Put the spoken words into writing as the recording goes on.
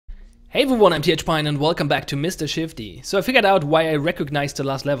Hey everyone, I'm Pion and welcome back to Mr. Shifty. So I figured out why I recognized the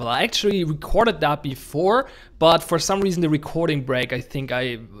last level. I actually recorded that before, but for some reason the recording break, I think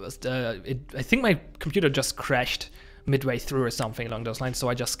my computer just crashed midway through or something along those lines, so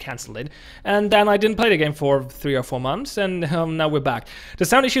I just cancelled it. And then I didn't play the game for 3 or 4 months, and now we're back. The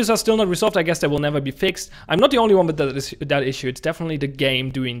sound issues are still not resolved. I guess they will never be fixed. I'm not the only one with that issue. It's definitely the game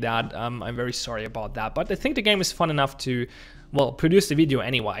doing that. I'm very sorry about that, but I think the game is fun enough to, well, produce the video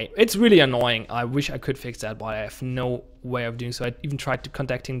anyway. It's really annoying. I wish I could fix that, but I have no way of doing so. I even tried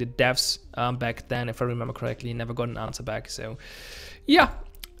contacting the devs back then, if I remember correctly, never got an answer back. So yeah,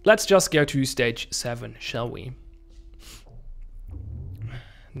 let's just go to stage 7, shall we?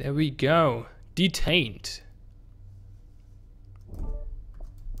 There we go. Detained.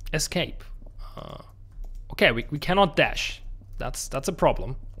 Escape. Okay, we cannot dash. That's a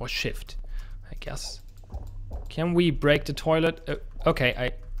problem. Or shift, I guess. Can we break the toilet?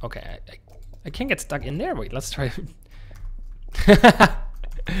 Okay, I can't get stuck in there. Wait, let's try.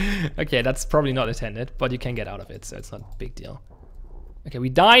 Okay, that's probably not intended, but you can get out of it, so it's not a big deal. Okay, we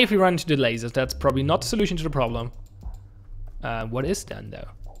die if we run into the lasers. That's probably not the solution to the problem. What is then though?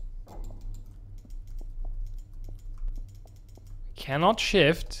 Cannot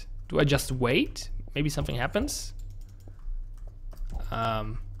shift. Do I just wait? Maybe something happens?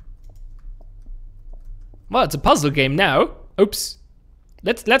 Well, it's a puzzle game now. Oops.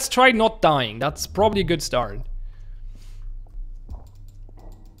 Let's try not dying. That's probably a good start.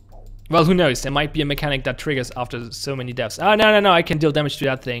 Well, who knows? There might be a mechanic that triggers after so many deaths. Oh, no, I can deal damage to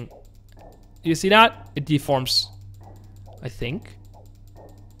that thing. You see that? It deforms, I think.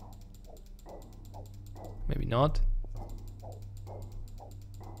 Maybe not.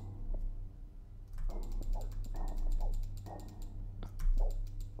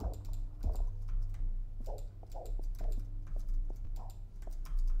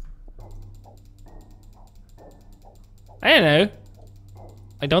 I don't know.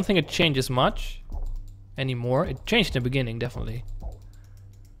 I don't think it changes much anymore. It changed in the beginning, definitely.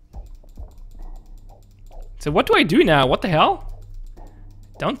 So what do I do now? What the hell?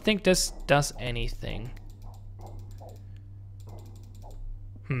 Don't think this does anything.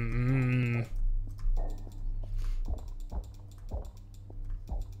 I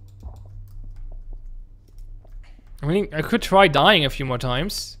mean, I could try dying a few more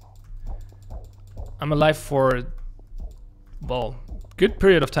times. I'm alive for, well, good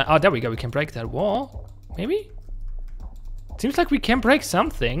period of time. Oh, there we go. We can break that wall. Maybe? Seems like we can break some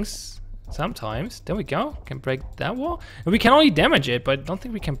things. Sometimes. There we go. Can break that wall. And we can only damage it, but I don't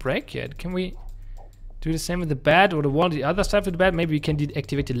think we can break it. Can we do the same with the bed or the wall on the other side of the bed? Maybe we can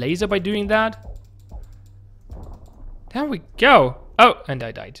deactivate the laser by doing that. There we go. Oh, and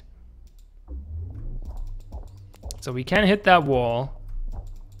I died. So we can hit that wall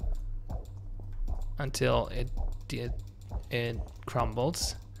until it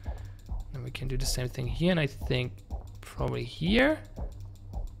crumbles. And we can do the same thing here, and I think probably here.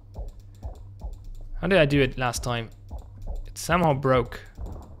 How did I do it last time? It somehow broke.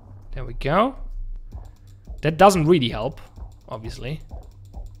 There we go. That doesn't really help, obviously.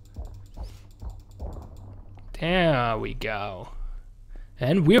 There we go.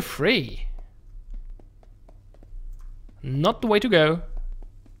 And we're free. Not the way to go.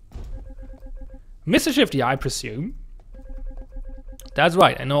 Mr. Shifty, I presume. That's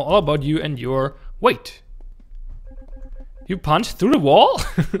right, I know all about you and your... Wait. You punched through the wall?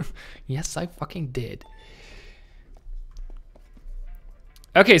 Yes, I fucking did.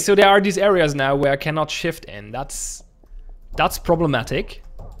 Okay, so there are these areas now where I cannot shift in. That's problematic.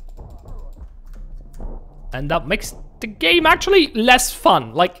 And that makes the game actually less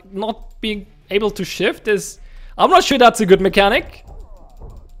fun. Like, not being able to shift is... I'm not sure that's a good mechanic.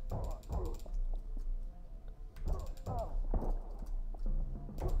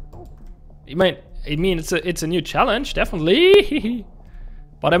 I mean, it's a new challenge, definitely.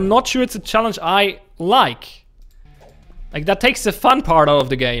 But I'm not sure it's a challenge I like. Like, that takes the fun part out of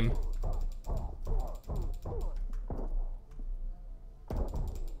the game.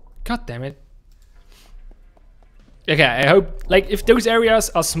 God damn it. Okay, I hope, like, if those areas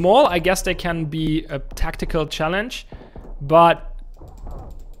are small, I guess they can be a tactical challenge. But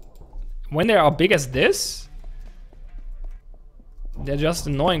when they are big as this, they're just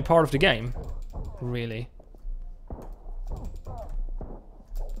an annoying part of the game, really.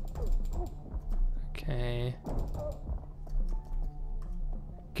 Okay.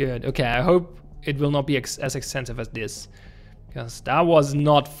 Good. Okay, I hope it will not be as extensive as this, because that was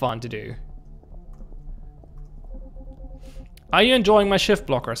not fun to do. Are you enjoying my shift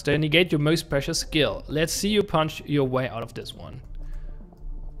blockers? They negate your most precious skill. Let's see you punch your way out of this one.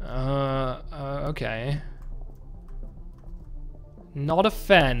 Okay. Not a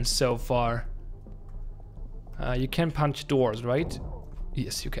fan so far. You can punch doors, right?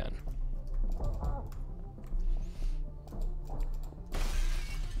 Yes, you can.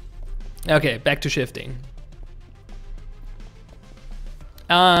 Okay, back to shifting.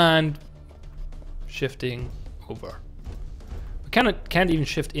 And shifting over. We can't even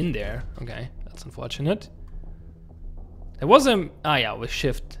shift in there. Okay, that's unfortunate. There was a... Ah yeah, with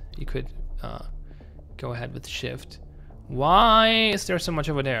shift. You could go ahead with shift. Why is there so much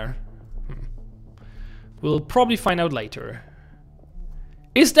over there? We'll probably find out later.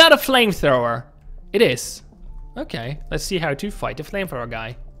 Is that a flamethrower? It is. Okay, let's see how to fight the flamethrower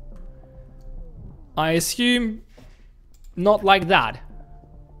guy. I assume not like that.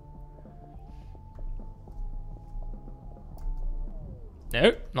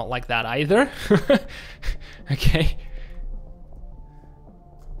 No, not like that either. Okay.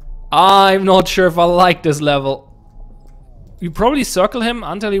 I'm not sure if I like this level. You probably circle him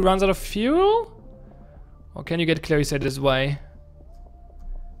until he runs out of fuel? Or can you get closer this way?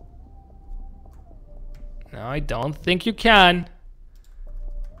 No, I don't think you can.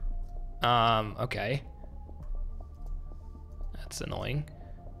 Okay. That's annoying.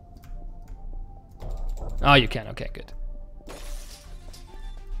 Oh, you can. Okay, good.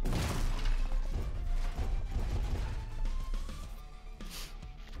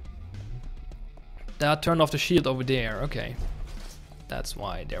 That turned off the shield over there. Okay. That's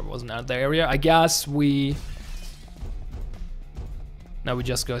why there wasn't another area. I guess we... Now we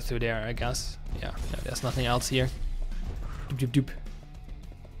just go through there, I guess. Yeah, no, there's nothing else here. Doop, doop, doop.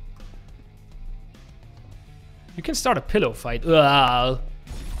 You can start a pillow fight. Ugh.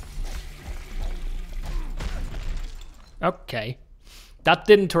 Okay. That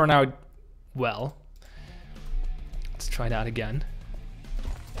didn't turn out well. Let's try that again.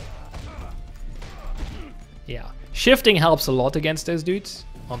 Yeah. Shifting helps a lot against those dudes,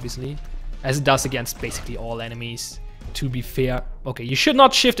 obviously. As it does against basically all enemies, to be fair. Okay, you should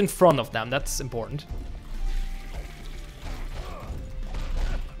not shift in front of them, that's important.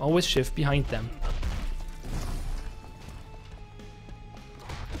 Always shift behind them.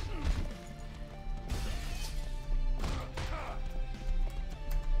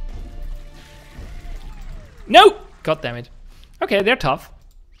 No! God damn it. Okay, they're tough.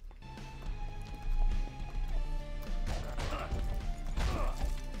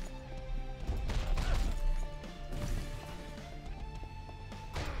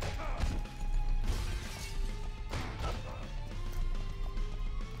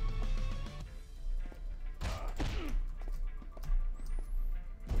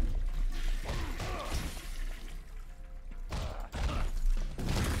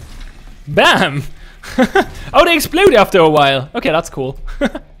 Bam! Oh, they explode after a while. Okay, that's cool.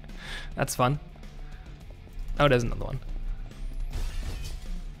 That's fun. Oh, there's another one.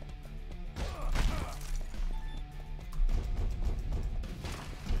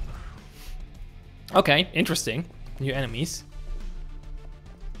 Okay, interesting. New enemies.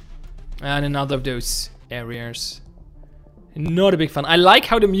 And another of those areas. Not a big fan. I like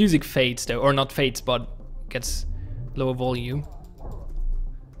how the music fades though, or not fades, but gets lower volume.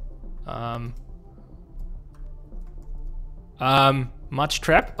 Much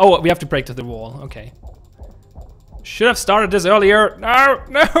trap? Oh, we have to break to the wall. Okay. Should have started this earlier. No,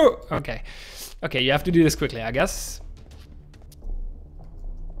 no. Okay. Okay, you have to do this quickly, I guess.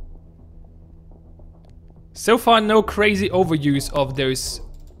 So far, no crazy overuse of those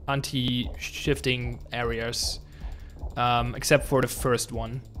anti-shifting areas. Except for the first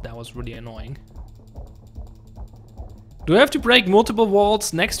one. That was really annoying. Do I have to break multiple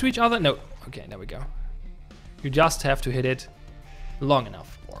walls next to each other? No. Okay, there we go. You just have to hit it long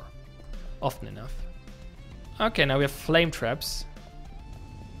enough or often enough. Okay, now we have flame traps.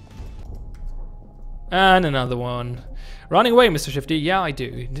 And another one. Running away, Mr. Shifty. Yeah, I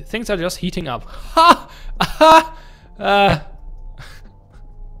do. Things are just heating up. Ha! Ha!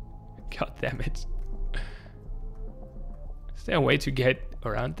 God damn it. Is there a way to get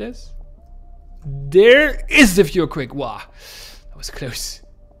around this? There is if you're quick. Wow. That was close.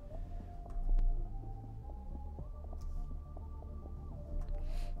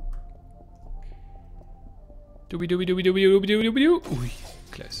 Dooby dooby dooby dooby dooby dooby dooby doo. Ooh,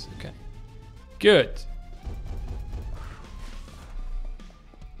 close. Okay. Good.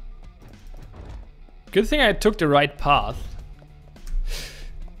 Good thing I took the right path.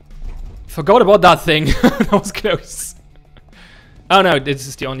 Forgot about that thing. That was close. Oh no, this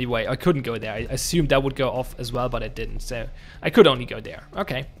is the only way. I couldn't go there. I assumed that would go off as well, but it didn't. So I could only go there.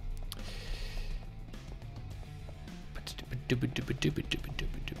 Okay.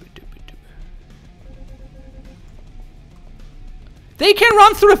 They can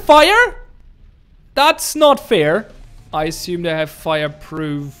run through the fire? That's not fair. I assume they have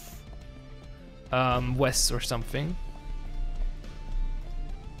fireproof vests or something.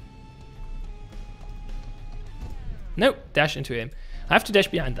 No, dash into him. I have to dash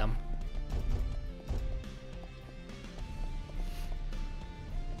behind them.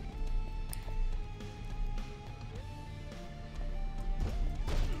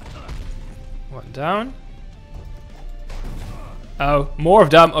 One down. Oh, more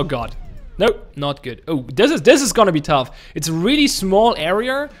of them. Oh god. Nope, not good. Oh, this is gonna be tough. It's a really small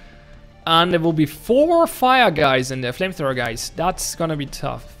area, and there will be 4 fire guys and the flamethrower guys. That's gonna be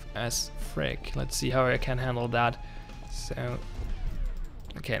tough as frick. Let's see how I can handle that. So,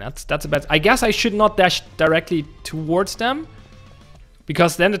 okay, that's a bad. I guess I should not dash directly towards them,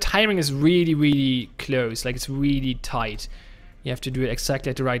 because then the timing is really close. Like, it's really tight. You have to do it exactly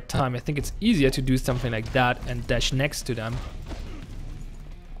at the right time. I think it's easier to do something like that and dash next to them.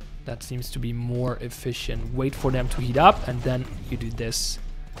 That seems to be more efficient. Wait for them to heat up and then you do this.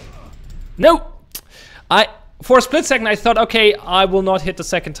 No! For a split second I thought, okay, I will not hit the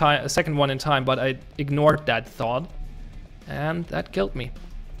second one in time, but I ignored that thought. And that killed me.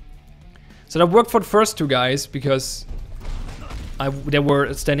 So that worked for the first 2 guys because they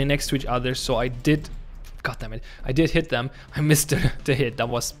were standing next to each other, so I did... God damn it. I did hit them. I missed the hit. That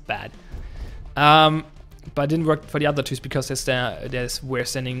was bad. But it didn't work for the other 2s because we're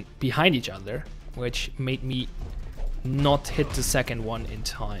standing behind each other, which made me not hit the second one in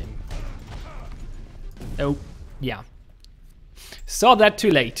time. Oh, yeah. Saw that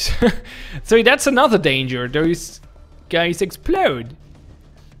too late. So that's another danger. Those guys explode.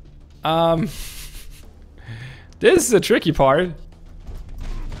 This is a tricky part.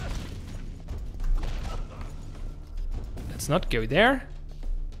 Let's not go there.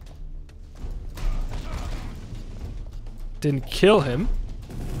 Didn't kill him.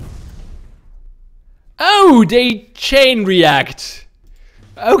 Oh, they chain react.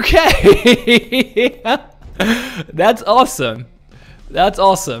 Okay. That's awesome. That's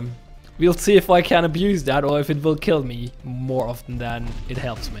awesome. We'll see if I can abuse that or if it will kill me more often than it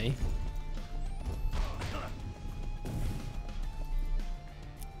helps me.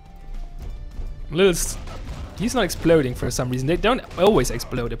 He's not exploding for some reason. They don't always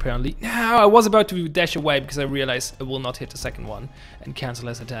explode apparently. Now I was about to dash away because I realized I will not hit the second one and cancel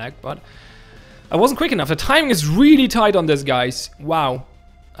his attack, but I wasn't quick enough. The timing is really tight on this, guys. Wow.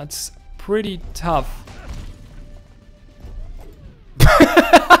 That's pretty tough.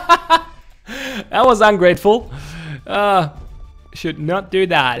 That was ungrateful. Should not do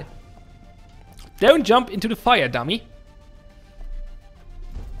that. Don't jump into the fire, dummy.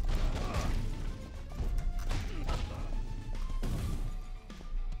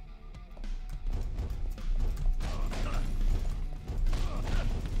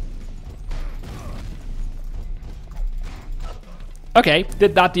 Okay,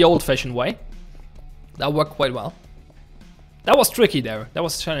 did that the old-fashioned way. That worked quite well. That was tricky though. That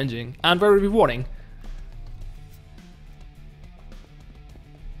was challenging and very rewarding.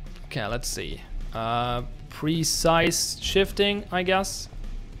 Okay, let's see. Precise shifting, I guess,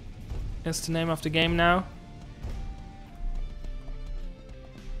 is the name of the game now.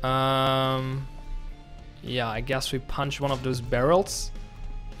 Yeah, I guess we punch one of those barrels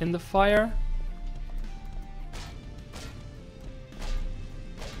in the fire.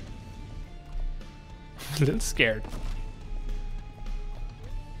 A little scared.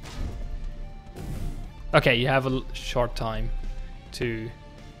 Okay, you have a short time to...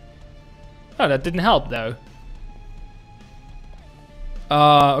 Oh, that didn't help though.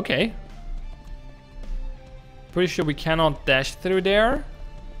 Okay. Pretty sure we cannot dash through there.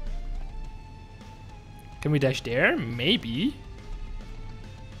 Can we dash there? Maybe.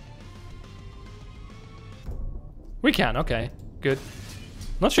 We can, okay. Good.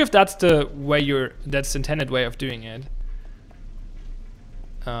 Not sure if that's the way that's the intended way of doing it.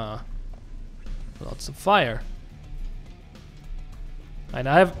 Lots of fire. And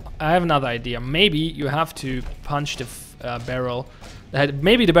I have another idea. Maybe you have to punch the barrel.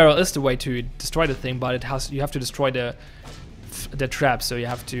 Maybe the barrel is the way to destroy the thing, but you have to destroy the trap. So you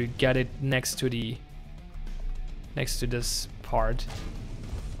have to get it next to this part.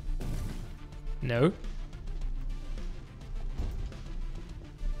 No.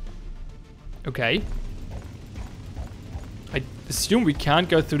 Okay. I assume we can't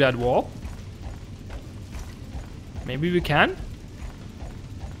go through that wall. Maybe we can?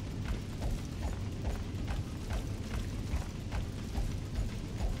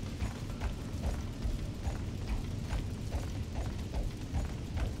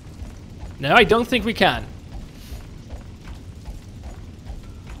 No, I don't think we can.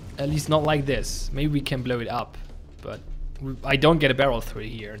 At least not like this. Maybe we can blow it up, but I don't get a barrel through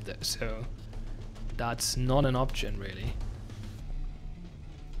here, so that's not an option really.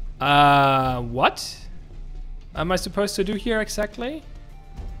 What am I supposed to do here exactly?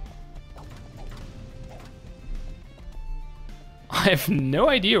 I have no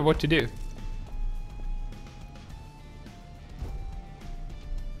idea what to do.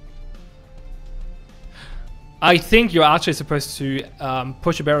 I think you're actually supposed to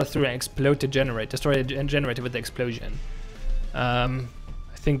push a barrel through and explode the generator, destroy the generator with the explosion. I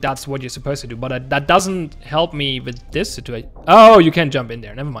think that's what you're supposed to do, but that doesn't help me with this situation. Oh, you can jump in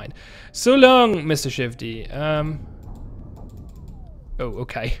there. Never mind. So long, Mr. Shifty. Oh,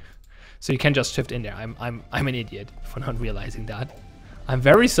 okay. So you can just shift in there. I'm an idiot for not realizing that. I'm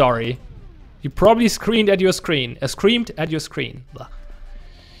very sorry. You probably screamed at your screen. Screamed at your screen. Blah.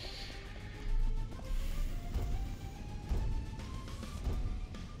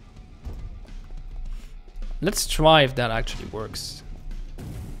 Let's try if that actually works.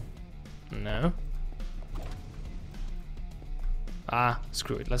 No. Ah,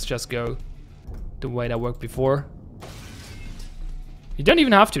 screw it. Let's just go the way that worked before. You don't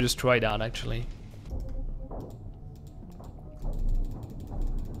even have to destroy that, actually.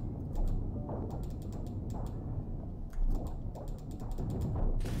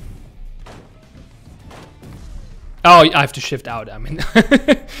 Oh, I have to shift out. I mean,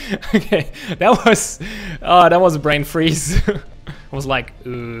 okay, that was a brain freeze. I was like,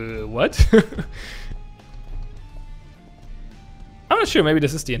 what? I'm not sure. Maybe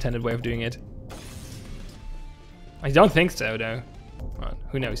this is the intended way of doing it. I don't think so, though. Well,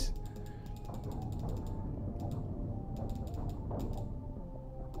 who knows?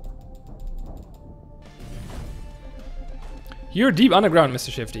 You're deep underground,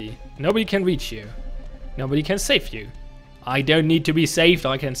 Mr. Shifty. Nobody can reach you. Nobody can save you. I don't need to be saved.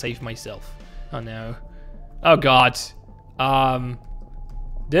 I can save myself. Oh no. Oh god.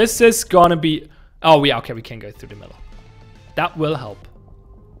 This is gonna be... Oh yeah, okay, we can go through the middle. That will help.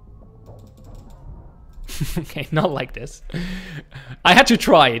 Okay, not like this. I had to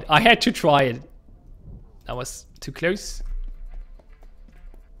try it. I had to try it. That was too close.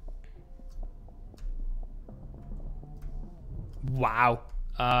 Wow.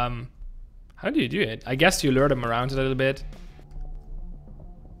 How do you do it? I guess you lure them around a little bit.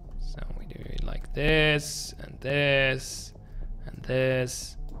 So we do it like this, and this, and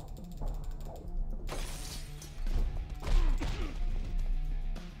this.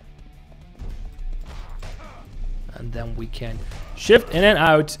 And then we can shift in and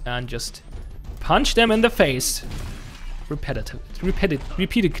out and just punch them in the face. Repeatedly.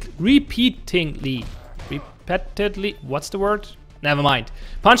 What's the word? Never mind.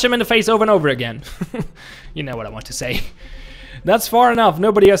 Punch him in the face over and over again. You know what I want to say. That's far enough.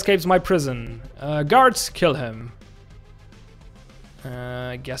 Nobody escapes my prison. Guards, kill him.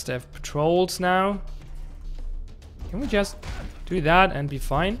 I guess they have patrols now. Can we just do that and be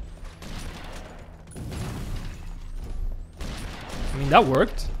fine? I mean, that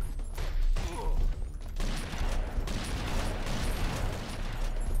worked.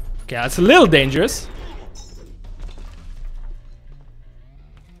 Okay, that's a little dangerous.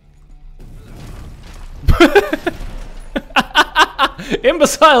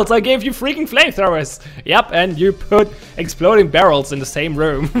 Imbeciles, I gave you freaking flamethrowers. Yep, and you put exploding barrels in the same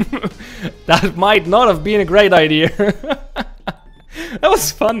room. That might not have been a great idea. That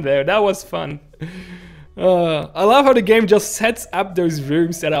was fun though, that was fun. I love how the game just sets up those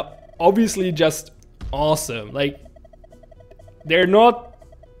rooms that are obviously just awesome. Like, they're not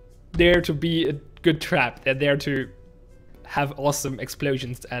there to be a good trap, they're there to have awesome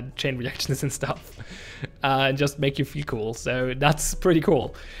explosions and chain reactions and stuff, and just make you feel cool. So that's pretty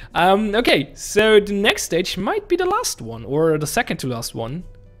cool. Okay, so the next stage might be the last one, or the second to last one.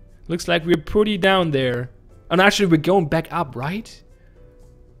 Looks like we're pretty down there. And actually we're going back up, right?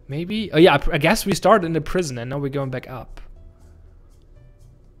 Maybe? Oh yeah, I guess we started in the prison and now we're going back up.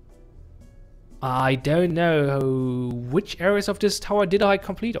 I don't know which areas of this tower did I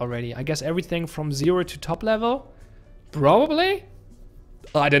complete already. I guess everything from 0 to top level? Probably?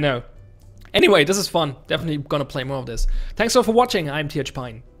 I don't know. Anyway, this is fun. Definitely gonna play more of this. Thanks all for watching. I'm TH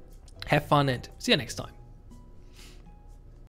Pine. Have fun and see you next time.